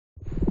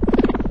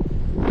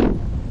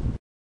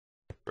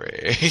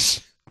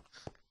Great.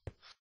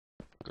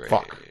 Great.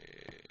 Fuck.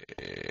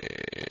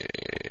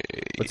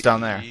 What's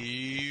down there?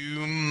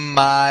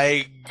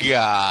 My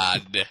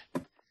God.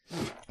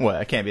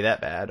 What? It can't be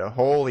that bad. Oh,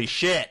 holy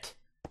shit!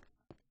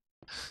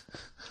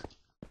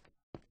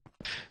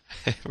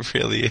 It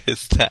really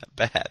is that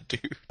bad,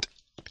 dude.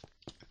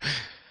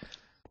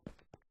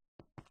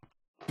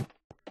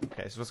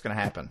 Okay, so what's gonna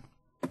happen?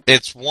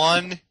 It's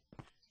 1,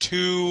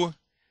 2,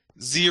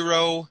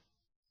 0,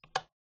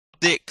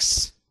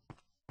 6.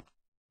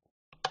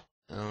 I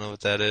don't know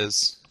what that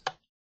is.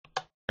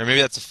 Or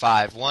maybe that's a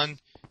 5. 1,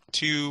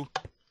 2.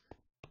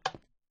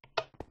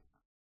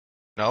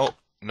 No,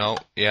 no,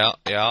 yeah.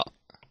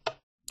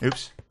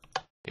 Oops.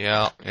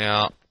 Yeah.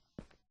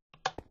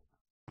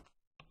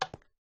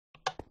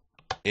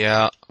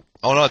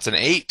 Oh no, it's an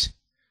 8.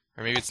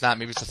 Or maybe it's not,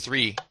 maybe it's a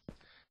 3.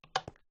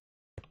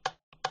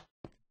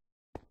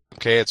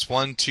 Okay, it's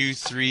 1, 2,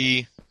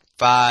 3,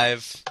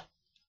 5. I'm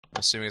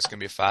assuming it's gonna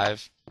be a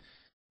 5.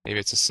 Maybe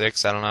it's a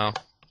 6, I don't know.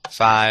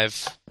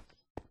 5.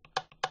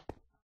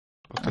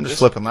 I'm just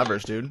flipping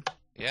levers, dude.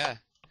 Yeah.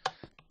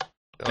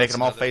 Making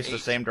them all face 8. the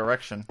same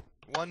direction.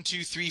 1,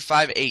 2, 3,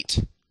 5, 8.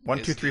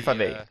 1, 2, 3,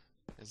 5, 8.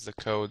 Is the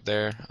code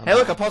there? Hey,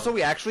 look, a puzzle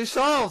we actually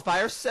solved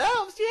by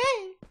ourselves!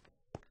 Yay!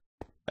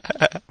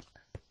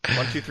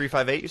 1, 2, 3,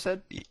 5, 8. You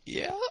said?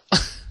 Yeah.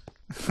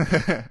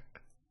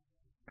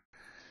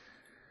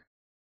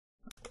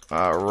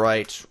 All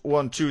right.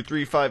 1, 2,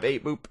 3, 5,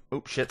 8. Boop.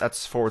 Oop, shit.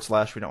 That's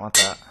 /. We don't want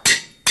that.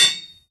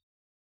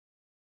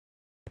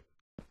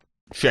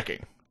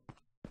 Checking.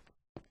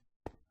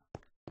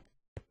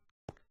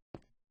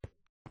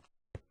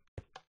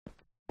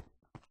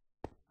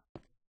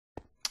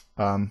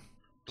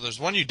 There's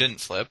one you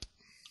didn't flip.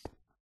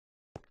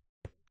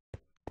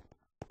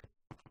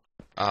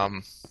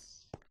 Alright,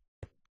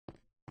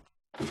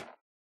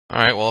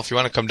 well, if you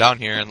want to come down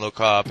here and look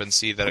up and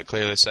see that it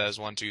clearly says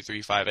 1, 2,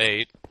 3, 5,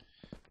 8.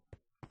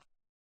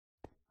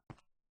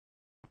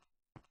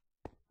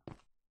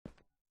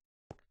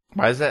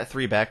 Why is that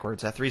 3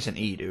 backwards? That 3's an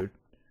E, dude.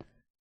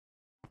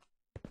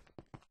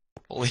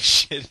 Holy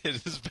shit,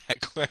 it is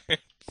backwards.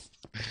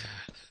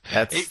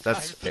 That's 8,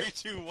 5, 3,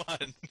 2, 1.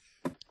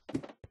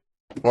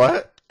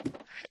 What?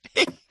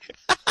 8,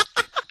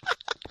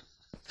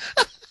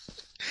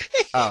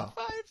 Oh.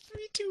 5,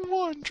 3, 2,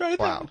 1. Try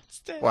Wow. that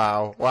instead.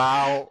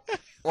 Wow.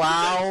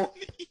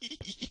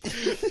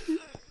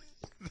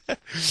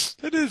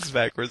 That is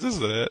backwards,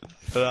 isn't it?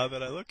 Now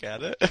that I look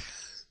at it.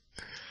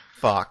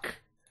 Fuck.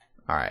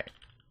 Alright.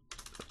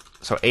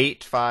 So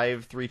 8,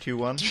 5, 3, 2,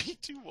 1? 3,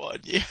 2, 1,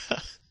 yeah.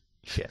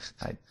 Shit.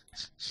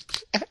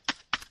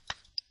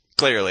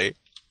 Clearly.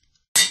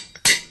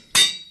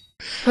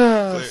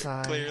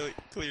 Sigh.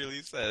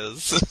 Clearly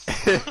says 1,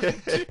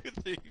 2,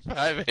 3,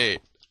 5,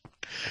 8.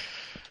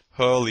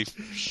 Holy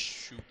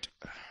shoot.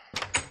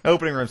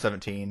 Opening room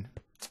 17.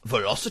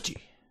 Velocity.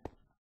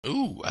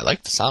 Ooh, I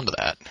like the sound of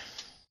that.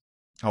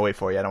 I'll wait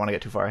for you. I don't want to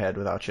get too far ahead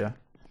without you.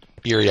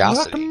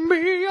 Curiosity. Let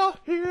me a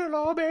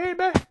hero,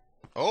 baby.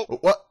 Oh.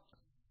 What?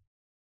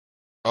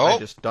 I Oh.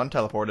 just done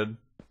teleported.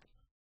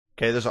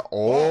 Okay, there's a...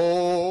 Oh.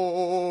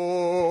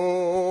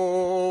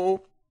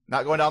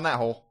 Not going down that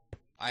hole.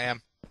 I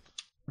am.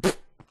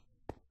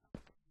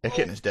 That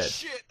kitten is dead.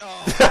 Shit.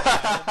 Oh,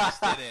 I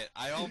almost did it.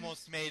 I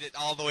almost made it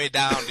all the way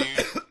down,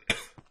 dude.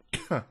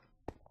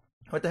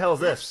 What the hell is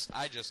this?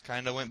 I just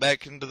kind of went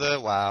back into the...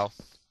 Wow.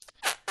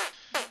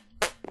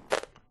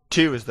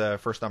 2 is the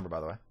first number, by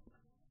the way.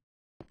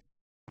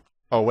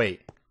 Oh,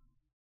 wait.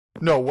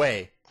 No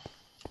way.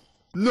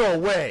 No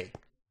way.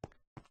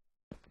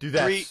 Dude,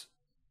 that's... 3.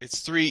 It's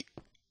 3.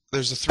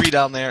 There's a 3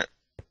 down there.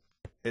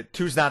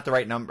 2's not the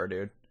right number,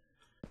 dude.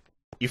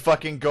 You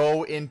fucking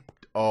go in...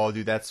 Oh,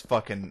 dude, that's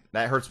fucking...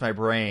 That hurts my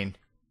brain.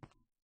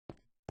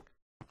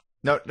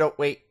 No,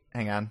 wait.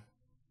 Hang on.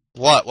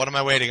 What? What am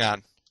I waiting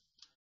on?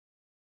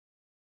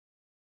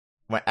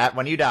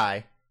 When you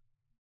die...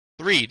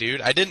 3,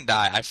 dude. I didn't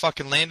die. I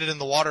fucking landed in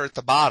the water at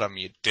the bottom,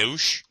 you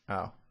douche.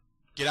 Oh.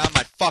 Get on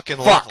my fucking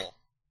Fuck. level.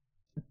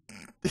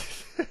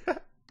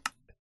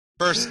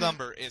 First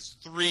number is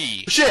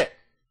 3. Shit!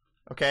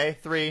 Okay,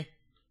 3.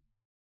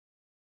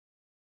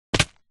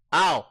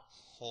 Ow!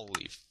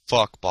 Holy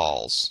fuck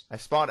balls. I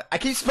spawned... I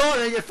keep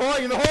spawning and get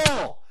falling in the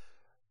hole!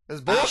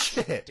 That's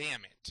bullshit!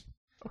 Damn it.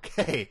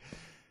 Okay.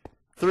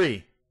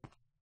 3.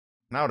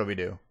 Now what do we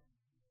do?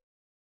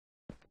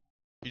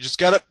 You just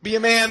gotta be a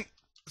man.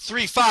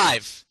 3,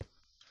 5.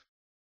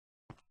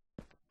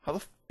 How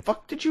the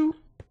fuck did you...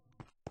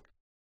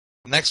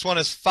 Next one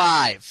is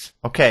 5.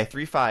 Okay,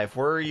 3, 5.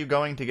 Where are you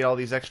going to get all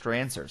these extra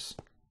answers?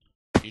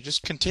 You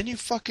just continue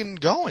fucking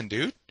going,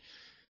 dude.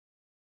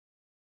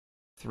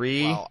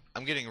 3. Wow,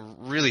 I'm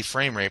getting really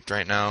frame raped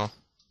right now.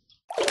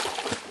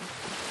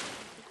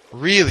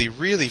 Really,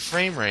 really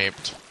frame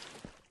raped.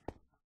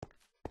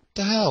 What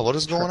the hell? What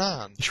is going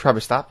on? You should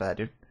probably stop that,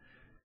 dude.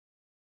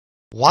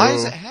 Why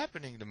is it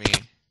happening to me?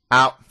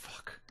 Ow.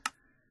 Fuck.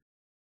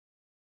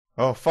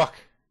 Oh, fuck.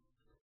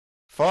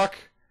 Fuck.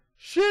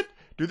 Shit.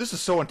 Dude, this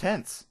is so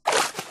intense.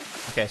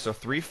 Okay, so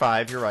 3,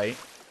 5, you're right.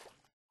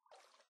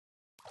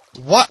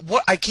 What?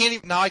 What? I can't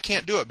even. Now I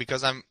can't do it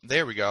because I'm.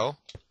 There we go.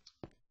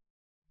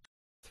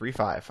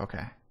 3-5.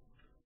 Okay.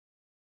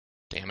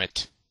 Damn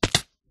it.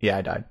 Yeah,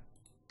 I died.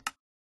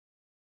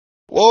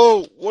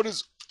 Whoa! What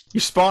is? You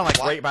spawn like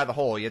What? right by the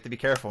hole. You have to be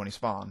careful when you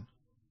spawn.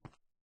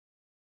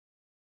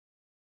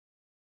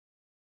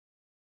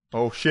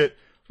 Oh shit!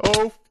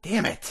 Oh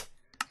damn it!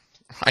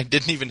 I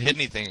didn't even hit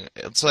anything.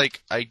 It's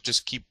like I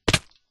just keep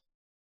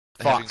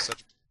having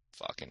such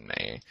fucking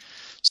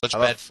such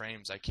bad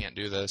frames. I can't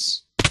do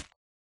this.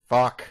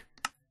 Fuck.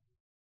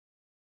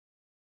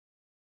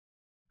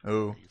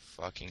 Oh. Are you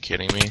fucking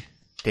kidding me?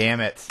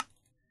 Damn it.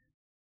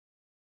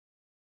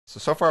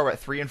 So far we're at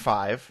 3 and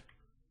 5.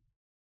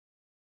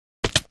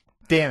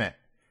 Damn it.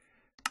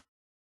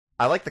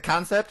 I like the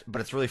concept, but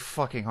it's really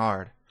fucking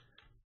hard.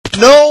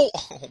 No!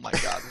 Oh my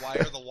god, why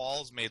are the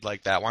walls made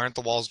like that? Why aren't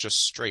the walls just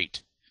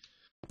straight?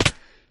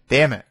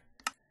 Damn it.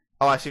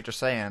 Oh, I see what you're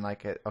saying.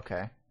 Like it.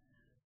 Okay.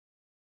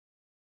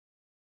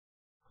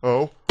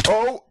 Oh.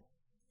 Oh!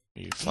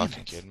 Are you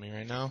fucking kidding me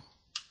right now?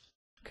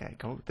 Okay,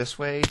 go this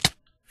way.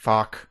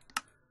 Fuck.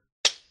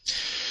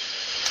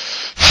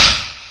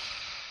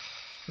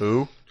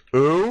 Ooh.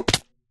 Ooh.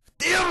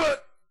 Damn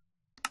it!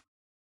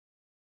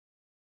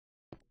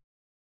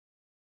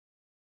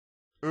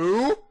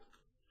 Ooh.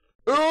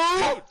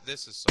 Ooh! Dude,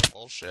 this is so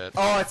bullshit.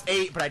 Oh, it's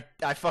 8, but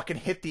I fucking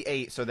hit the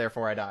 8, so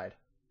therefore I died.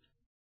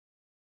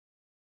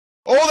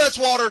 Oh, that's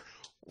water!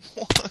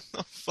 What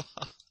the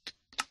fuck?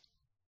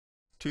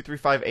 2, 3,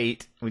 5,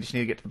 8. We just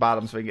need to get to the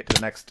bottom so we can get to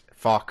the next.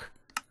 Fuck.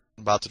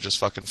 I'm about to just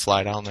fucking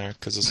fly down there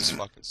because this is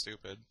fucking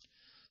stupid.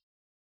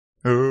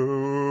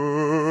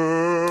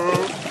 Ooh.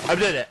 I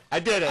did it. I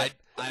did it.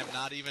 I am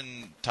not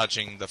even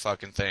touching the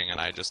fucking thing and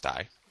I just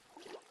die.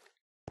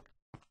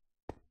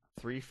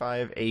 3,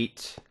 5,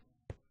 8.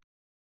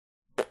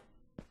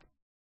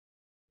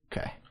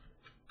 Okay.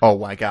 Oh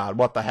my god,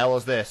 what the hell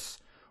is this?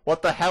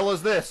 What the hell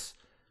is this?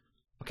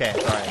 Okay,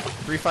 it's alright.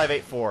 3, 5,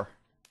 8, 4.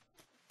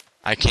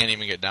 I can't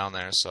even get down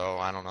there, so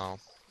I don't know.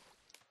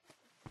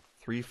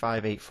 3,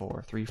 5, 8,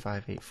 4. 3,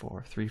 5, 8,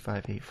 4. 3,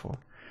 5, 8, 4.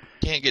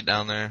 Can't get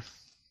down there.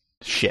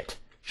 Shit.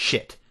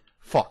 Shit.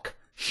 Fuck.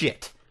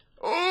 Shit.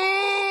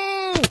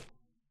 Oh!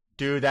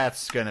 Dude,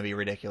 that's gonna be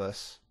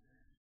ridiculous.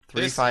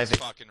 3, This 5, is 8.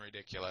 fucking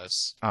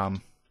ridiculous. How'd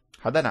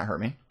that not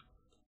hurt me?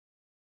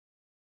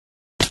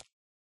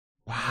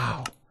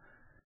 Wow.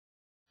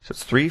 So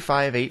it's 3,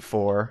 5, 8,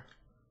 4.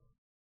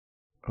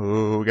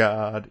 Oh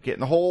god. Get in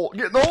the hole.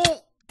 Get in the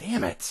hole!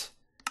 Damn it.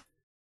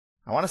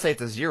 I want to say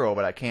it's a 0,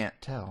 but I can't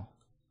tell.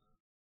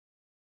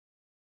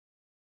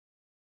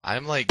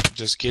 I'm like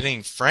just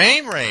getting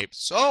frame raped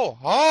so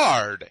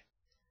hard.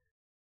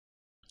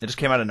 It just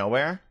came out of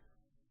nowhere?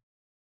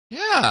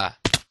 Yeah.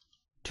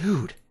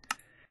 Dude.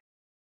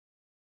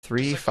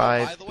 3, Like,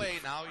 5. oh, by the way,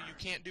 now you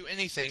can't do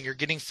anything. You're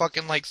getting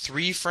fucking like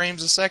 3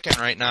 frames a second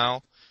right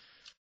now.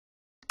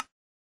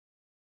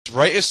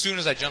 Right as soon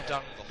as I jump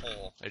down into the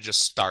hole, it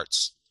just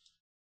starts.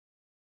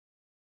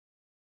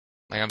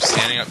 Like I'm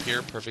standing up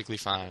here perfectly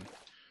fine.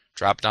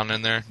 Drop down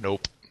in there,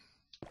 nope.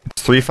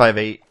 3, 5,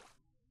 8.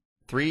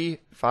 3,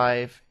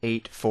 5,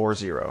 8, 4,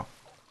 0.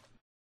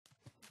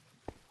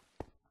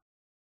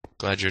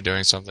 Glad you're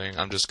doing something.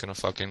 I'm just gonna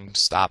fucking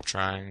stop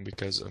trying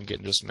because I'm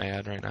getting just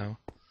mad right now.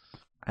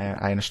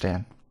 I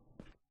understand.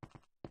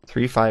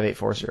 3, 5, 8,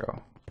 4,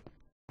 0.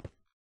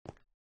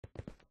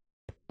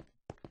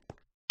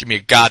 Give me a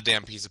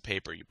goddamn piece of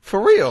paper, you For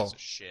real? piece of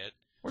shit.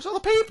 Where's all the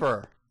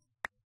paper?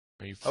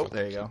 Are you Oh, fucking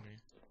there you kidding go. me?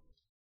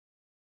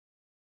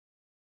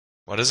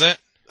 What is it?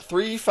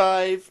 3,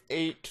 5,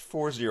 8,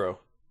 4, 0.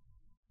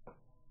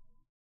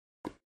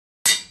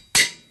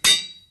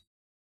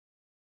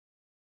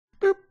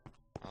 Boop.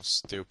 Oh,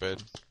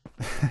 stupid.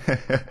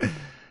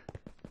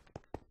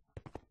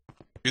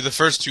 Do the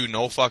first 2,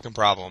 no fucking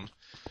problem.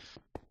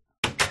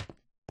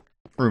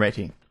 Room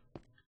 18.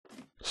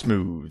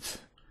 Smooth.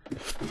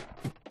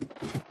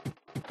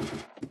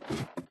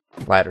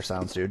 Ladder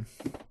sounds, dude.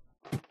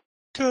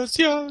 'Cause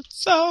you're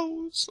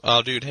so...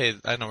 Oh, dude, hey,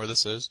 I know where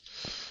this is.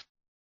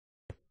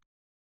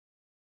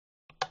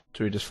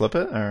 Should we just flip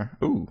it, or...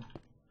 Ooh.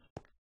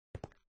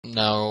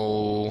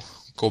 No.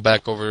 Go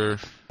back over...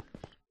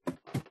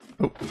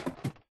 Oh.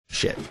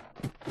 Shit.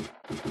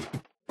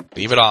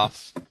 Leave it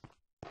off.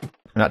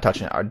 I'm not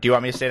touching it. Do you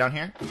want me to stay down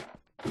here?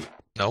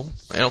 No,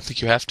 I don't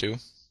think you have to.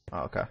 Oh,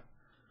 okay.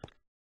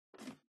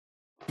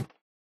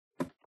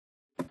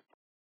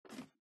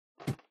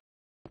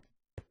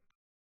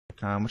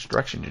 Which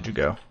direction did you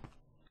go?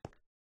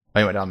 Oh,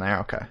 you went down there?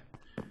 Okay.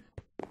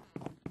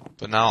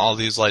 But now all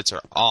these lights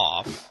are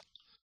off.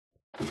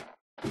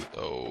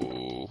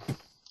 So...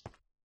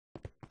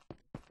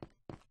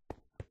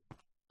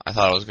 I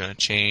thought it was gonna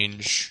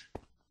change.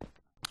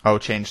 Oh,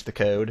 change the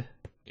code.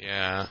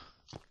 Yeah.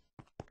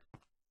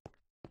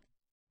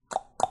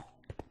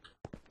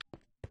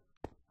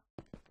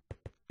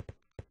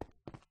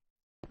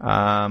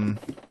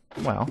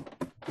 Well.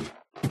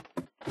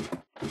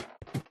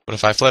 What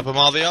if I flip them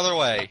all the other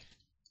way?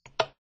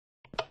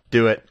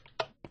 Do it.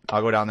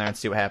 I'll go down there and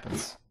see what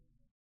happens.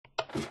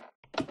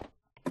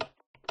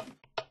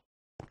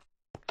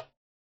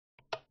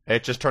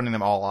 It's just turning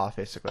them all off,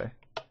 basically.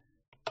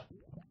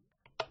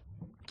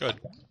 Good.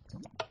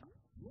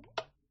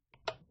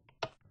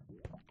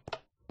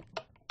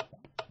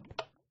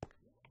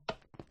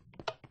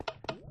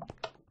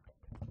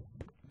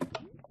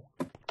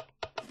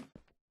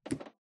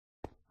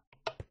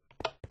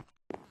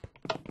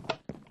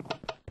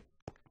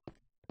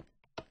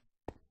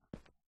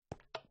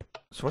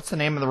 So what's the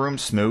name of the room?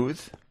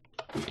 Smooth?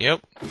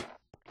 Yep.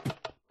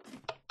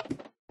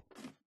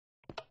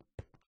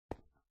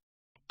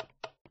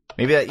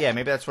 Maybe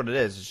that's what it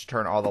is. Just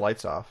turn all the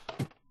lights off.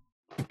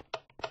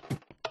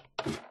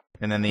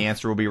 And then the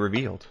answer will be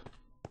revealed.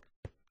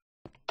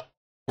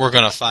 We're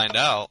gonna find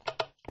out.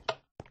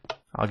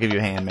 I'll give you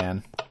a hand,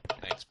 man.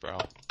 Thanks, bro.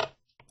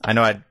 I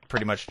know I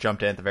pretty much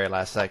jumped in at the very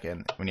last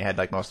second when you had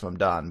like most of them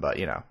done, but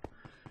you know.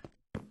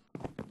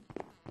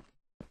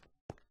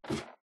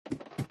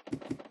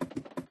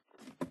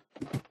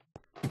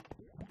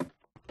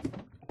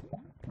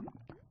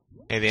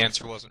 Hey, the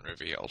answer wasn't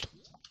revealed.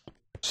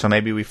 So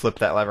maybe we flip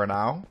that lever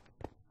now?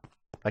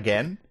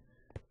 Again?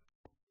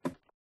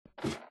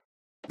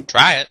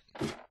 Try it.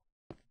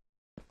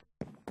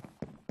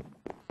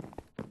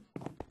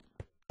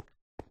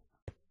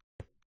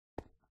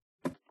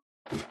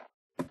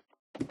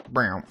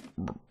 Brown.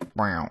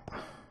 Brown.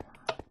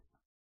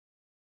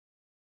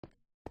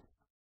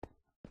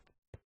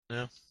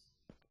 No.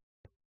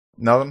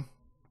 Nothing?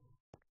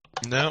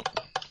 No.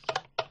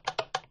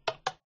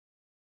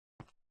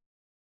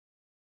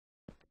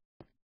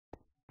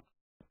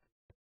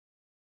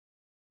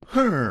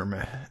 Herm.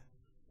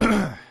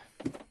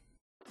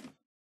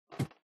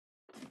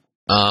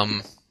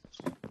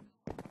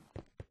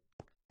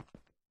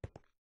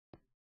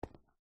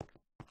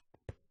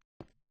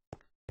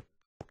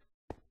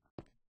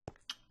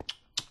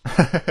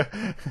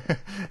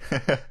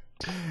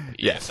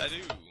 Yes, I do.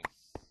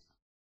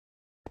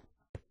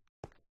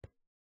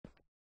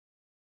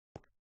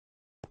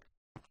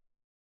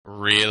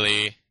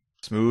 Really?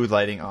 Smooth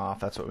lighting off,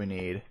 that's what we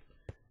need.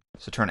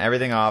 So turn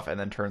everything off and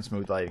then turn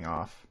smooth lighting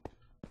off.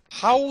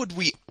 How would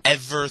we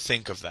ever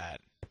think of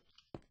that?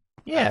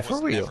 Yeah, That for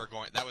was real.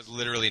 That was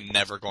literally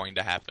never going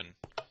to happen.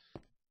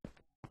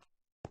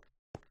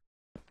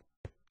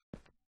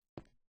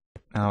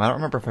 I don't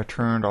remember if I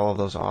turned all of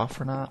those off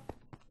or not.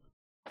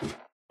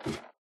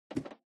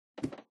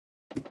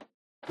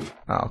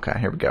 Oh, okay,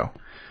 here we go.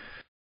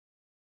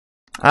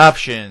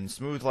 Options,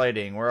 smooth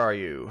lighting, where are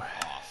you?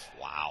 Off.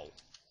 Wow.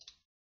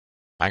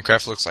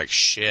 Minecraft looks like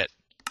shit.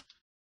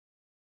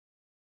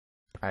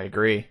 I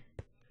agree.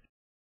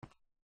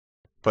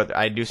 But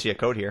I do see a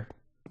code here.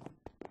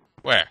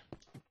 Where?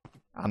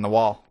 On the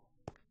wall.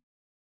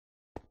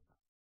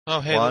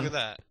 Oh, hey, One. look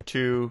at that.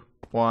 2,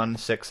 1,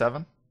 6,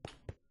 7.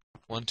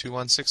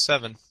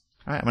 12167.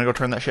 Alright, I'm gonna go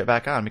turn that shit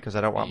back on because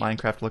I don't want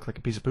Minecraft to look like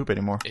a piece of poop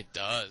anymore. It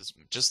does.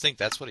 Just think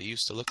that's what it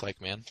used to look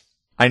like, man.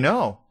 I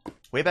know.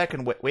 Way back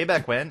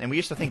when, and we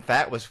used to think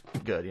that was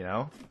good, you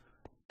know?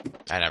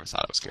 I never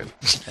thought it was good.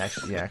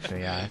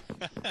 Actually, yeah.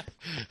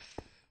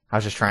 I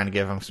was just trying to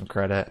give them some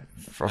credit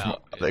for No,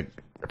 the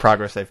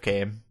progress they've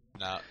came.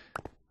 No.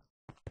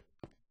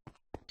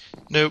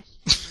 Nope.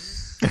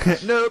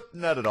 Nope,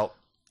 not at all.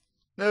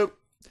 Nope.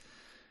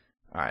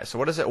 Alright, so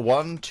what is it?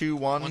 1, 2,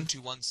 1?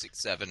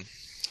 12167.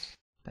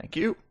 Thank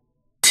you.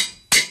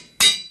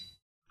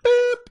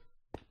 Boop.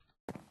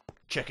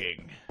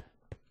 Checking.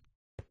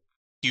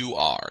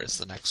 QR is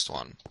the next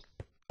one.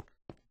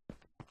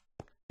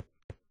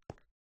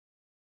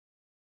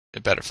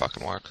 It better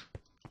fucking work.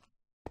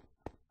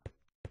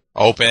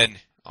 Open!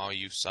 Oh,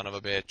 you son of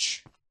a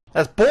bitch.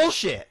 That's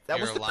bullshit! That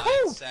You're was a the lying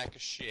code! sack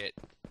of shit.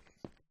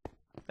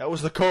 That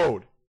was the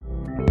code.